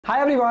Hi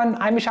everyone,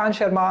 I'm Ishan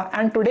Sharma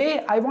and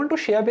today I want to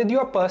share with you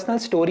a personal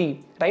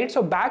story, right?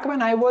 So back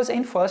when I was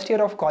in first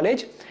year of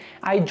college,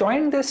 I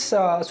joined this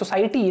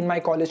society in my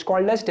college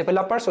called as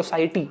Developer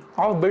Society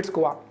of BITS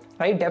Goa,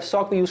 right?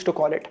 DevSoc we used to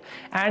call it.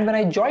 And when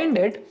I joined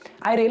it,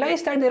 I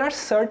realized that there are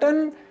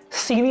certain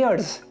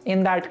seniors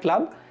in that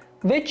club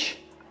which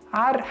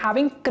are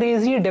having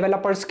crazy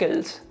developer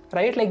skills,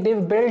 right? Like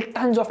they've built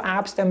tons of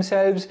apps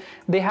themselves.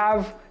 They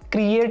have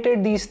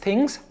created these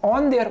things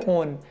on their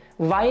own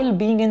while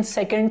being in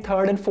second,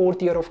 third and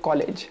fourth year of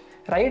college,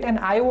 right? And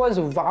I was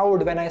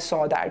wowed when I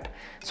saw that.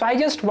 So I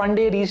just one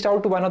day reached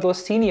out to one of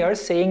those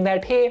seniors saying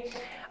that, hey,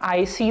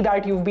 I see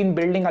that you've been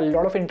building a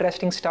lot of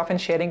interesting stuff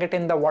and sharing it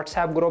in the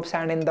WhatsApp groups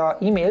and in the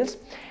emails.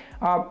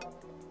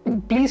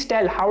 Please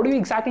tell, how do you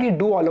exactly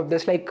do all of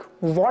this? Like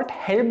what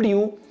helped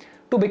you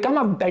to become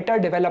a better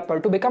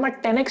developer, to become a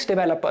 10x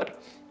developer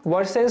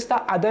versus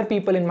the other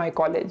people in my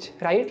college,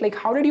 right? Like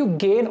how did you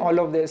gain all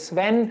of this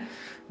when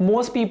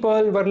most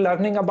people were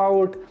learning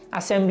about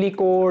assembly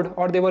code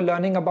or they were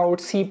learning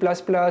about C++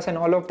 and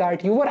all of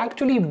that? You were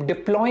actually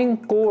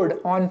deploying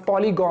code on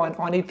Polygon,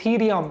 on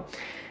Ethereum.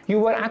 You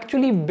were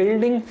actually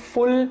building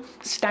full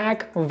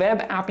stack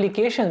web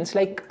applications.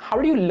 Like how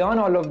do you learn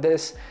all of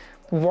this?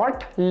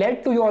 What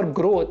led to your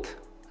growth,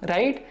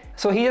 right?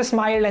 So he just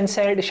smiled and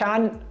said,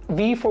 Ishan,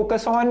 we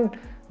focus on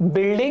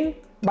building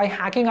by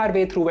hacking our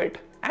way through it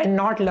and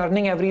not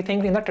learning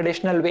everything in the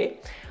traditional way.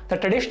 The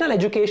traditional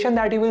education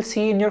that you will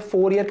see in your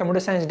 4-year computer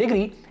science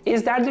degree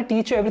is that they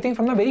teach you everything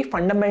from the very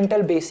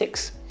fundamental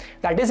basics.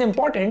 That is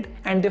important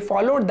and they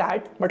followed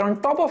that, but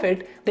on top of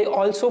it, they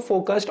also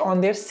focused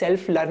on their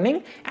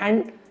self-learning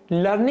and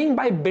learning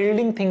by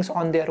building things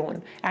on their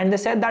own. And they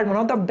said that one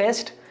of the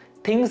best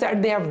things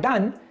that they have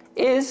done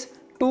is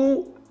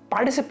to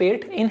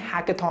participate in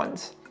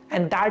hackathons.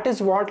 And that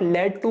is what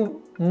led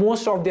to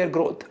most of their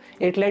growth.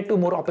 It led to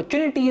more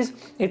opportunities.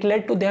 It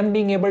led to them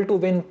being able to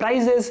win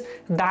prizes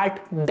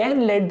that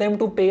then led them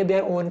to pay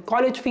their own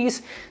college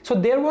fees. So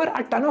there were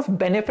a ton of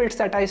benefits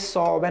that I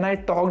saw when I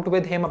talked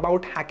with him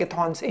about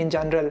hackathons in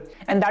general.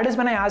 And that is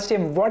when I asked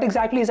him, what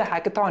exactly is a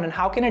hackathon and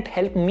how can it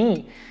help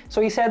me?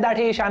 So he said that,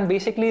 hey, Ishan,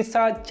 basically it's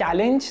a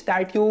challenge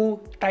that you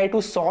try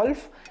to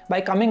solve by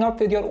coming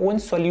up with your own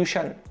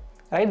solution.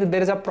 Right?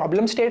 There is a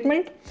problem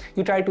statement,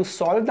 you try to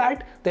solve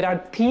that. There are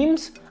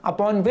themes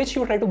upon which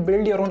you try to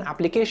build your own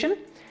application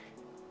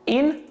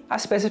in a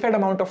specified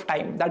amount of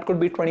time. That could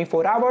be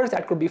 24 hours,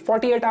 that could be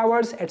 48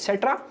 hours,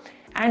 etc.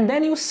 And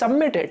then you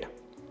submit it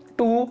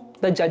to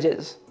the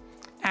judges.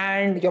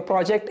 And your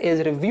project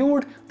is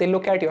reviewed. They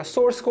look at your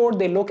source code,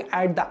 they look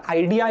at the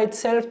idea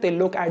itself, they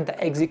look at the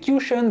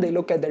execution, they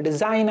look at the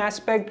design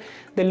aspect,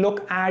 they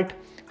look at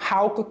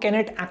how can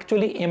it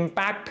actually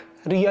impact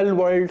real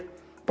world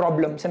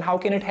problems and how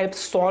can it help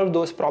solve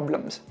those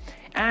problems.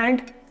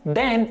 And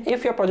then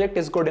if your project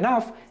is good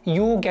enough,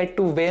 you get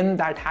to win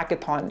that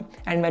hackathon.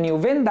 And when you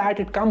win that,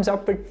 it comes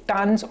up with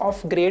tons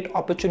of great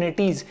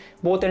opportunities,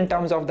 both in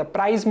terms of the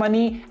prize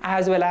money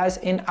as well as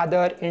in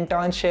other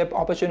internship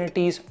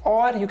opportunities,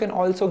 or you can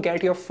also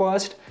get your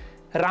first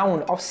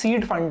round of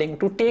seed funding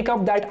to take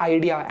up that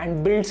idea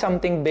and build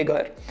something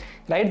bigger.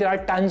 Right? There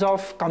are tons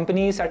of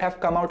companies that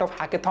have come out of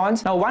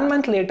hackathons. Now, 1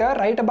 month later,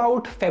 right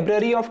about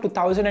February of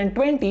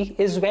 2020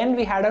 is when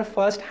we had our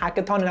first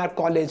hackathon in our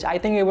college. I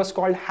think it was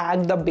called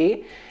Hack the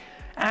Bay.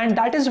 And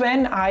that is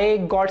when I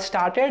got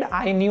started.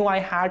 I knew I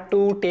had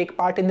to take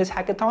part in this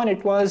hackathon.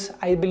 It was,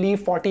 I believe,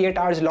 48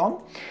 hours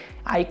long.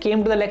 I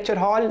came to the lecture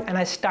hall and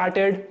I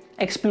started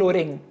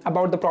exploring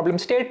about the problem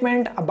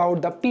statement,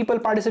 about the people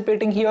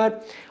participating here.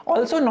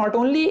 Also, not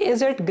only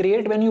is it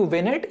great when you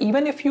win it,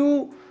 even if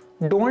you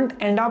don't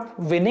end up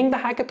winning the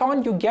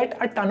hackathon, you get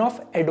a ton of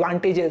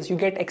advantages. You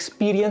get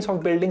experience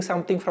of building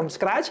something from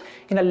scratch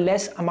in a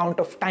less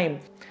amount of time.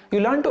 You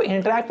learn to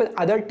interact with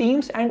other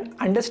teams and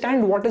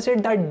understand what is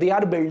it that they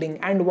are building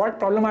and what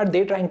problem are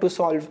they trying to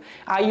solve.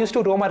 I used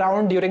to roam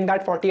around during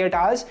that 48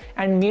 hours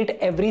and meet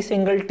every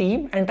single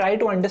team and try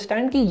to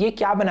understand कि ये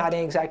क्या बना रहे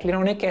हैं exactly,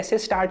 उन्होंने कैसे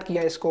start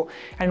किया इसको,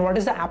 and what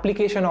is the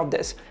application of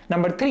this.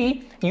 Number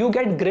 3, you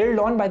get grilled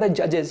on by the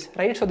judges,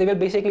 right? So they will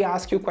basically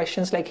ask you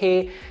questions like,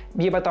 hey,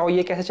 ये बताओ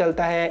ये कैसे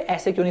चलता है,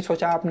 ऐसे क्यों नहीं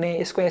सोचा आपने,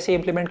 इसको ऐसे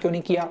implement क्यों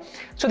नहीं किया.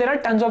 So there are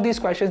tons of these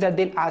questions that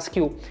they'll ask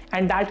you,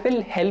 and that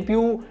will help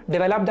you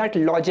develop that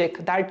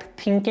logic, that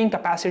thinking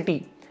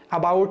capacity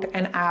about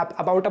an app,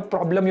 about a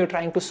problem you're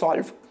trying to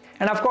solve.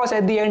 And of course,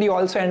 at the end, you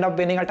also end up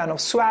winning a ton of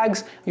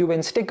swags, you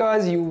win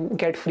stickers, you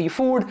get free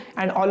food,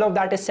 and all of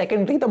that is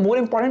secondary. The more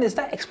important is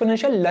the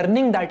exponential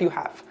learning that you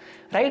have,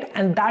 right?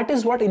 And that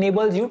is what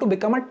enables you to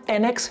become a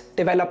 10x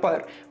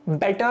developer,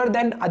 better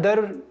than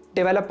other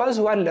developers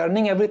who are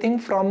learning everything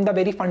from the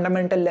very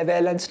fundamental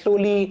level and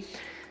slowly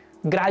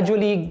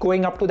gradually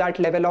going up to that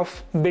level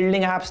of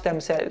building apps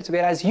themselves,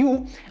 whereas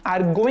you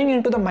are going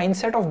into the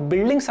mindset of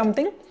building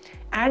something,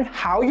 and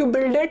how you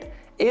build it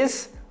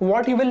is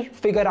what you will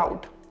figure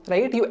out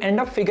right? You end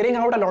up figuring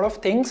out a lot of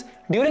things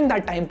during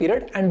that time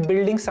period and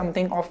building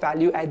something of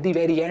value at the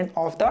very end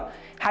of the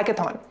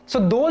hackathon.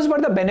 So those were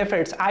the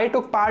benefits. I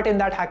took part in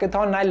that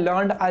hackathon and I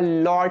learned a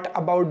lot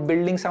about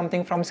building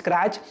something from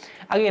scratch.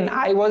 Again,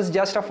 I was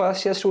just a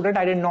first year student.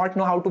 I did not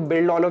know how to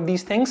build all of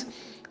these things.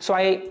 So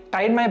I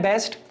tried my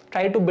best,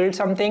 tried to build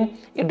something.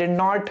 It did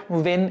not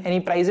win any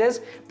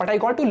prizes, but I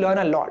got to learn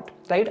a lot,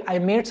 right? I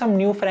made some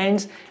new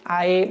friends.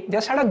 I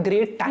just had a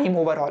great time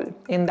overall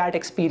in that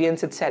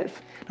experience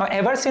itself. Now,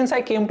 ever since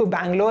I came to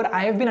Bangalore,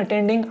 I have been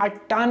attending a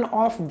ton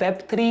of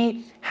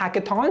Web3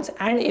 hackathons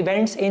and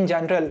events in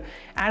general.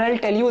 And I'll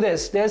tell you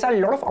this, there's a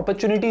lot of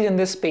opportunities in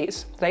this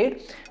space,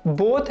 right?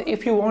 Both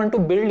if you want to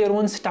build your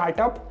own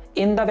startup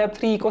in the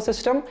Web3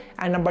 ecosystem,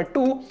 and number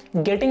two,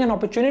 getting an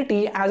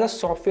opportunity as a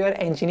software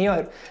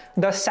engineer.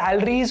 The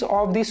salaries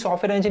of the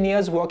software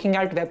engineers working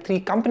at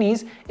Web3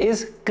 companies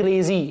is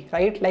crazy,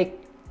 right? Like,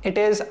 it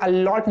is a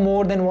lot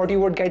more than what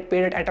you would get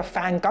paid at a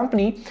FANG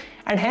company,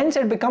 and hence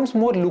it becomes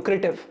more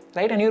lucrative,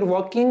 right? And you're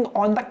working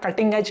on the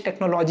cutting edge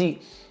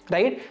technology,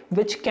 right?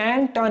 Which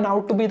can turn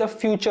out to be the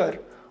future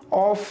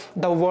of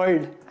the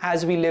world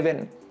as we live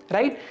in,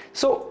 right?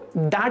 So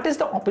that is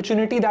the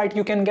opportunity that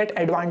you can get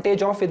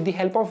advantage of with the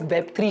help of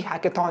Web3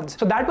 hackathons.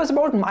 So that was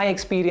about my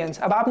experience.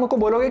 अब आप मुझको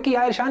बोलोगे कि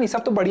यार ईशान ये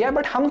सब तो बढ़िया है,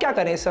 बट हम क्या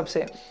करें इस सब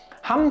से?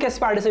 हम कैसे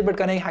पार्टिसिपेट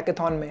करें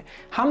हैकेथॉन में?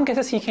 हम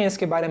कैसे सीखें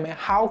इसके बारे में?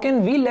 How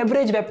can we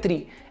leverage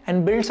Web3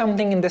 and build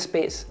something in this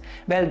space?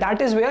 Well,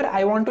 that is where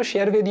I want to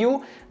share with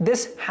you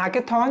this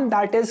hackathon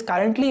that is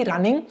currently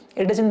running.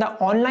 It is in the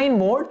online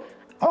mode,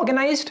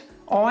 organized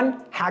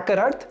on Hacker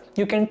Earth.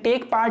 You can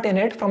take part in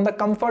it from the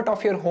comfort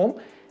of your home.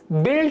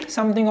 Build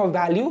something of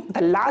value.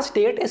 The last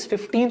date is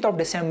 15th of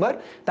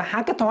December. The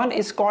hackathon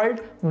is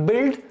called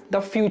Build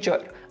the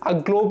Future, a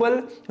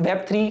global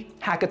Web3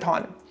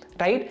 hackathon,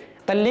 right?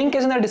 The link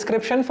is in the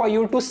description for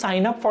you to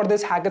sign up for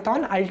this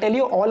hackathon. I'll tell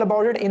you all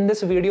about it in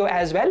this video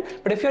as well.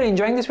 But if you're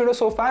enjoying this video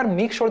so far,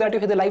 make sure that you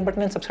hit the like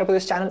button and subscribe to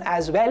this channel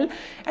as well.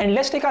 And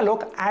let's take a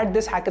look at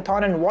this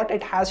hackathon and what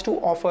it has to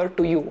offer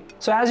to you.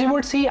 So as you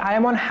would see, I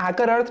am on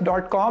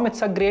hackerearth.com.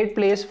 It's a great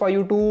place for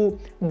you to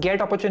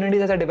get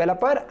opportunities as a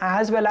developer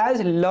as well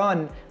as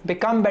learn,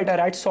 become better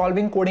at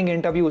solving coding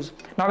interviews.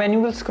 Now, when you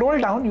will scroll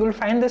down, you will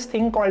find this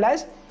thing called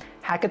as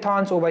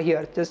hackathons over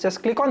here.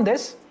 Just click on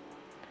this.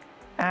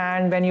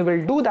 And when you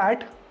will do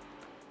that,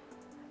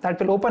 that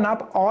will open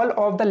up all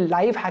of the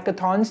live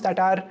hackathons that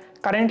are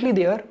currently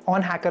there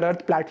on Hacker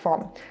Earth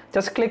platform.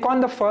 Just click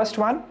on the first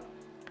one,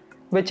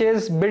 which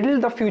is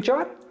Build the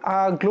Future,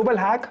 a global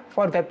hack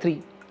for Web3,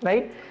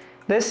 right?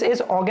 This is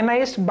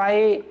organized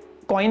by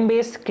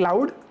Coinbase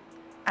Cloud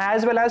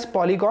as well as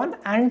Polygon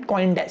and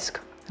CoinDesk,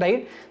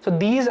 right? So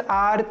these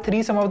are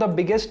some of the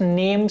biggest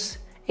names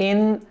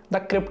in the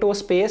crypto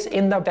space,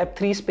 in the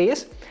Web3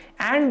 space,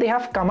 and they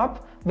have come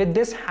up with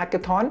this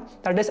hackathon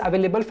that is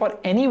available for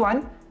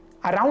anyone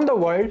around the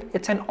world.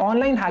 It's an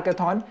online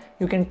hackathon.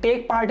 You can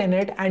take part in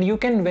it and you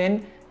can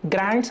win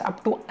grants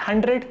up to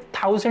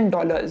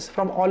 $100,000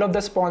 from all of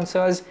the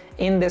sponsors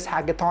in this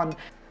hackathon.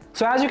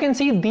 So as you can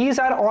see, these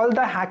are all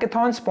the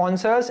hackathon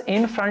sponsors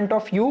in front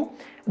of you.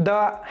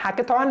 The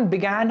hackathon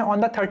began on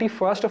the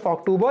 31st of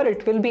October.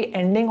 It will be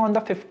ending on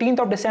the 15th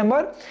of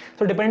December.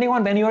 So depending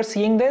on when you are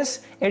seeing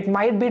this, it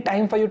might be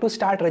time for you to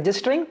start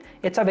registering.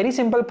 It's a very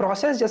simple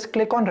process. Just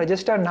click on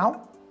register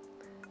now.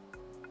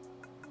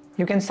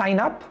 You can sign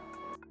up.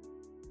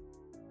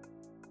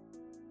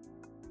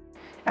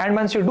 And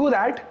once you do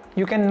that,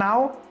 you can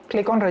now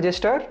click on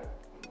register.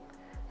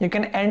 You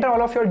can enter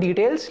all of your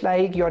details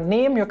like your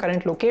name, your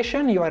current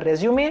location, your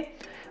resume,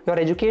 your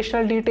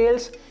educational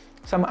details,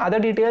 some other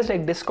details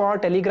like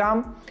Discord,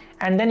 Telegram,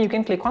 and then you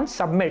can click on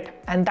submit.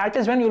 And that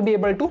is when you'll be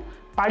able to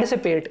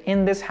participate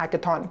in this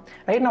hackathon.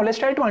 Right now, let's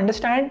try to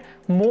understand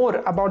more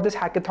about this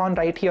hackathon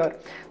right here.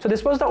 So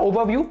this was the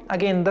overview.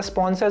 Again, the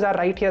sponsors are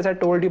right here, as I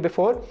told you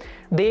before.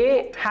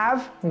 They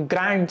have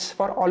grants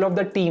for all of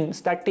the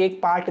teams that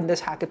take part in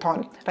this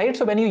hackathon, right?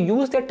 So when you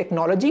use their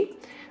technology,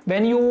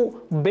 when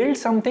you build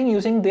something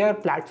using their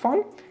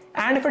platform,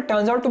 and if it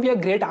turns out to be a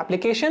great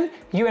application,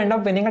 you end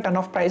up winning a ton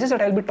of prizes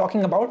that I'll be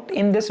talking about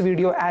in this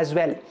video as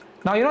well.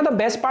 Now, you know, the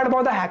best part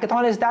about the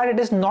hackathon is that it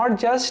is not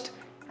just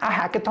a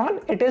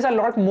hackathon, it is a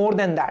lot more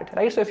than that,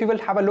 right? So if you will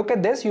have a look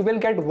at this, you will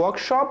get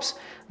workshops,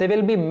 there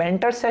will be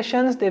mentor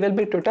sessions, there will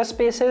be Twitter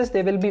spaces,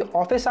 there will be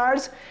office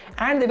hours,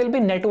 and there will be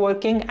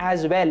networking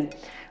as well.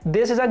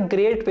 This is a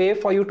great way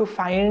for you to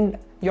find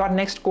your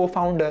next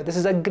co-founder. This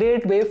is a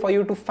great way for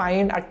you to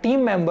find a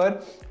team member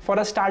for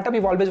a startup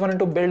you've always wanted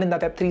to build in the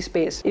Web3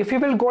 space. If you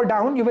will go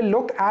down, you will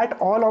look at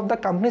all of the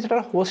companies that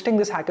are hosting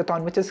this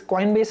hackathon, which is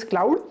Coinbase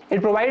Cloud.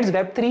 It provides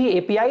Web3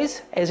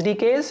 APIs,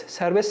 SDKs,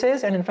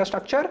 services, and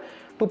infrastructure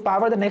to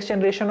power the next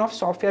generation of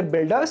software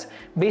builders.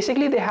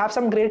 Basically, they have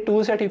some great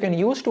tools that you can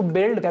use to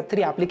build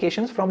Web3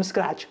 applications from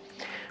scratch.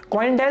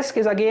 CoinDesk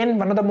is again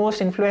one of the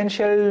most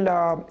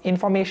influential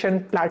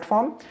information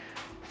platform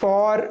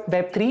for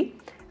Web3.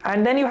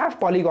 And then you have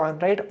Polygon,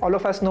 right? All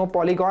of us know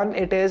Polygon.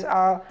 It is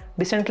a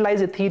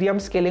decentralized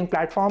Ethereum scaling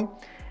platform,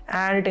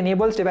 and it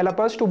enables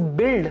developers to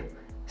build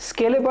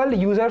scalable,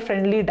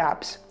 user-friendly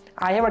dApps.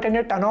 I have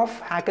attended a ton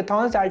of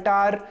hackathons that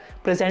are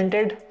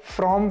presented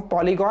from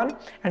Polygon,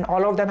 and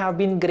all of them have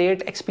been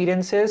great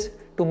experiences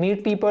to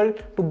meet people,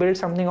 to build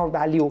something of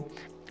value.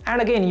 And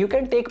again, you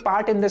can take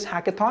part in this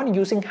hackathon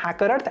using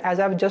HackerEarth, as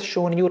I've just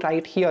shown you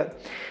right here.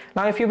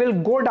 Now, if you will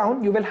go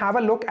down, you will have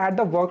a look at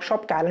the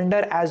workshop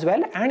calendar as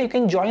well, and you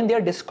can join their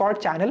Discord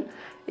channel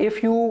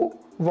if you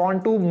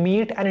want to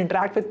meet and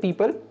interact with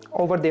people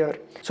over there.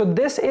 So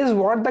this is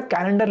what the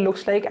calendar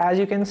looks like. As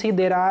you can see,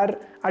 there are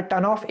a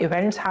ton of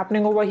events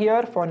happening over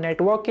here for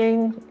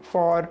networking,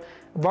 for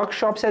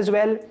workshops as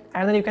well,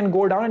 and then you can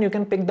go down and you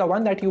can pick the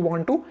one that you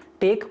want to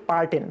take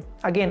part in.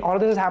 Again, all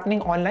of this is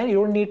happening online. You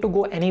don't need to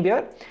go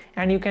anywhere,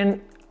 and you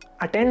can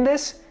attend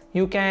this.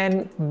 You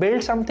can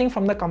build something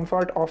from the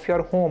comfort of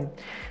your home.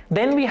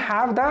 Then we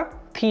have the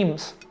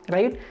themes,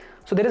 right?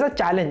 So there is a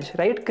challenge,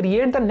 right?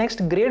 Create the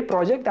next great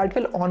project that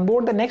will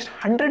onboard the next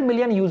 100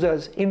 million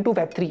users into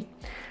Web3.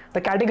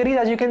 The categories,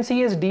 as you can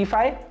see, is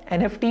DeFi,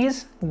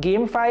 NFTs,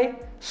 GameFi,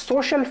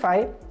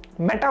 SocialFi,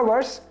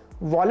 Metaverse,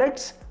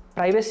 wallets,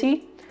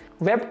 privacy,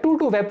 Web 2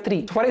 to Web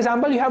 3. So for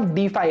example, you have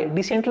DeFi,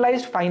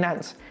 decentralized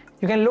finance.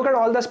 You can look at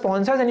all the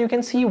sponsors and you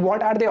can see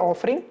what are they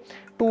offering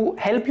to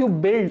help you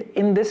build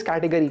in this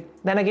category.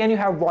 Then again, you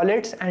have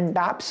wallets and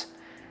dApps.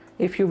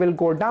 If you will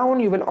go down,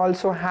 you will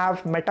also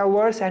have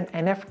Metaverse and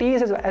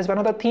NFTs as one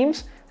of the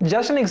themes.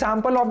 Just an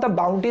example of the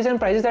bounties and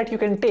prizes that you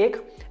can take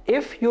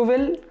if you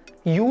will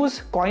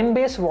use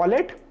Coinbase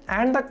wallet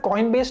and the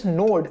Coinbase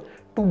node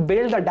to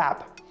build the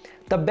dApp.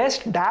 The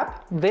best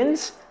dApp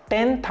wins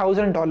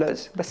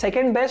 $10,000. The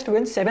second best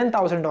wins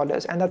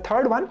 $7,000, and the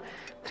third one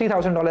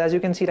 $3,000, as you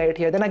can see right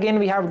here. Then again,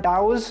 we have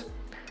DAOs.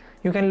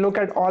 You can look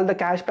at all the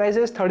cash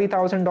prizes.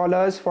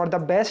 $30,000 for the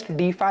best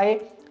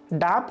DeFi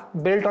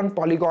dApp built on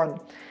Polygon.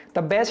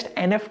 The best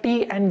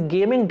NFT and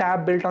gaming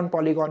dApp built on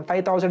Polygon.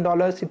 $5,000,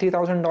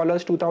 $3,000,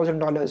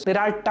 $2,000. There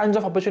are tons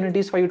of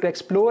opportunities for you to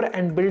explore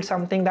and build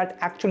something that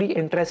actually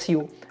interests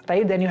you,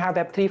 right? Then you have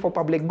Web3 for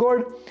public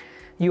good.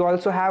 You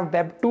also have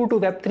Web 2 to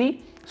Web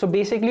 3. So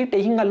basically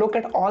taking a look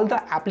at all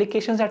the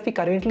applications that we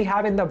currently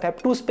have in the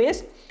Web 2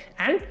 space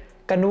and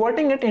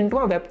converting it into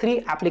a Web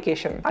 3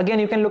 application. Again,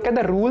 you can look at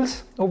the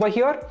rules over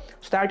here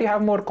so that you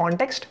have more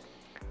context.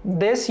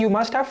 This, you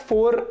must have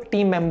 4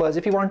 team members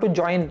if you want to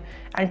join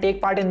and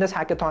take part in this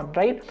hackathon,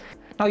 right?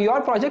 Now your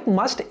project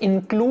must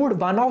include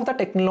one of the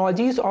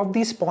technologies of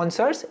these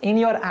sponsors in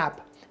your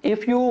app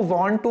if you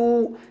want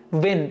to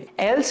win,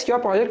 else your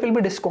project will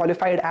be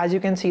disqualified, as you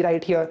can see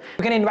right here.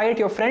 You can invite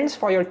your friends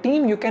for your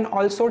team. You can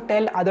also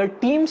tell other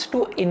teams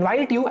to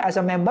invite you as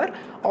a member,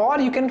 or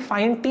you can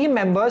find team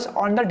members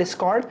on the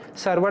Discord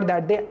server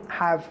that they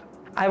have.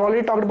 I've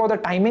already talked about the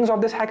timings of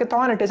this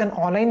hackathon. It is an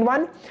online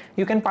one.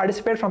 You can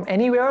participate from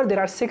anywhere. There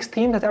are 6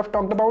 themes that I've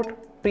talked about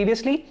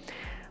previously.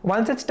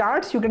 Once it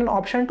starts, you get an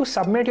option to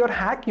submit your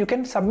hack. You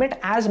can submit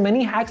as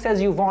many hacks as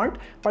you want,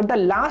 but the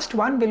last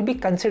one will be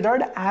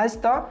considered as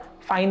the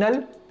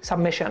final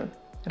submission,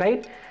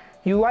 right?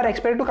 You are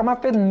expected to come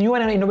up with new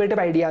and innovative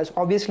ideas.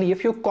 Obviously,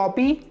 if you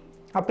copy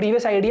a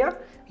previous idea,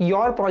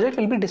 your project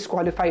will be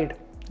disqualified,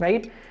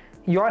 right?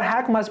 Your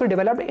hack must be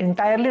developed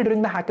entirely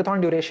during the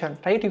hackathon duration,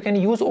 right? You can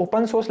use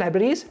open source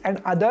libraries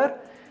and other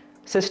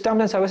systems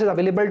and services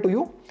available to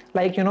you.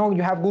 Like, you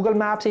have Google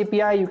Maps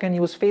API, you can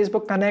use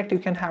Facebook Connect, you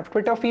can have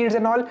Twitter feeds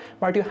and all,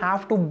 but you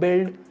have to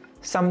build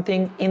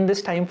something in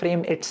this time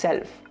frame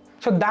itself.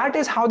 So that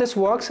is how this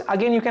works.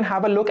 Again, you can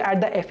have a look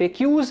at the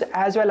FAQs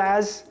as well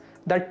as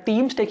the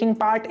teams taking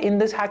part in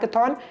this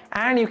hackathon,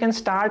 and you can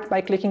start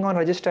by clicking on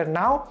register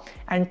now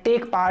and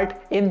take part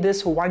in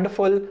this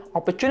wonderful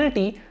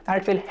opportunity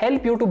that will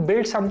help you to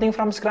build something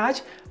from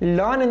scratch,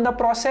 learn in the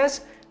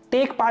process,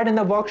 take part in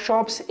the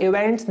workshops,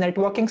 events,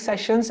 networking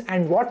sessions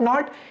and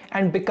whatnot,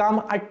 and become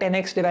a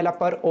 10x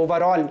developer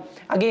overall.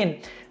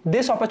 Again,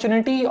 this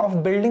opportunity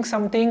of building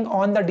something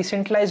on the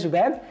decentralized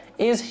web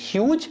is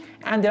huge,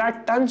 and there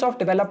are tons of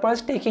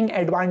developers taking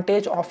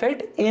advantage of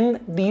it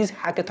in these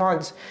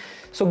hackathons.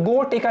 So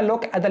go take a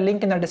look at the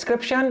link in the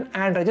description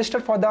and register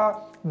for the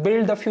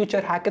Build the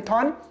Future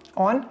hackathon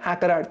on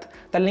HackerEarth.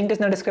 The link is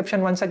in the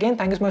description once again.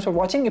 Thank you so much for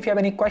watching. If you have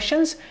any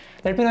questions,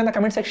 let me know in the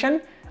comment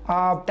section.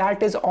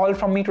 That is all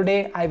from me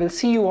today. I will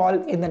see you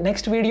all in the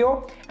next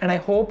video, and I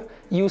hope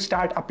you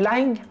start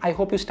applying. I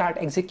hope you start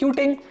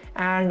executing,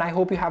 and I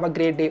hope you have a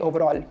great day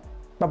overall.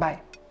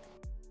 Bye-bye.